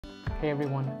Hey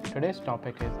everyone, today's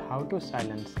topic is how to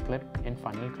silence clip in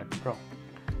Final Cut Pro.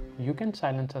 You can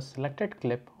silence a selected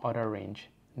clip or a range.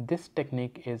 This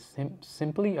technique is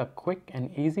simply a quick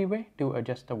and easy way to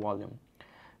adjust the volume.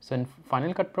 So in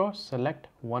Final Cut Pro, select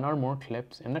one or more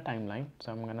clips in the timeline.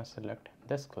 So I'm gonna select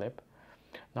this clip.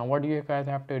 Now what you guys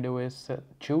have to do is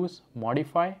choose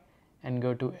modify and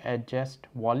go to adjust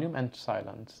volume and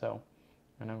silence. So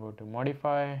I'm gonna go to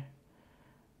modify,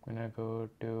 I'm gonna go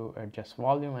to adjust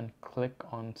volume and click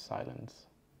on silence.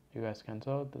 You guys can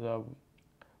see the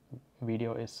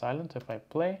video is silent. If I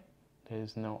play, there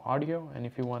is no audio, and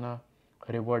if you wanna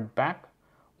revert back,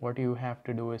 what you have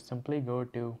to do is simply go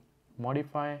to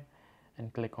modify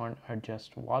and click on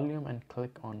adjust volume and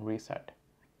click on reset,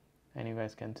 and you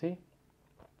guys can see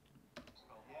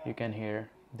you can hear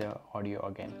the audio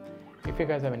again. If you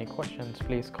guys have any questions,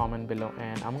 please comment below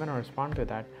and I'm gonna respond to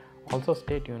that. Also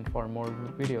stay tuned for more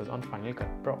videos on Final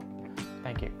Cut Pro.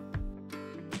 Thank you.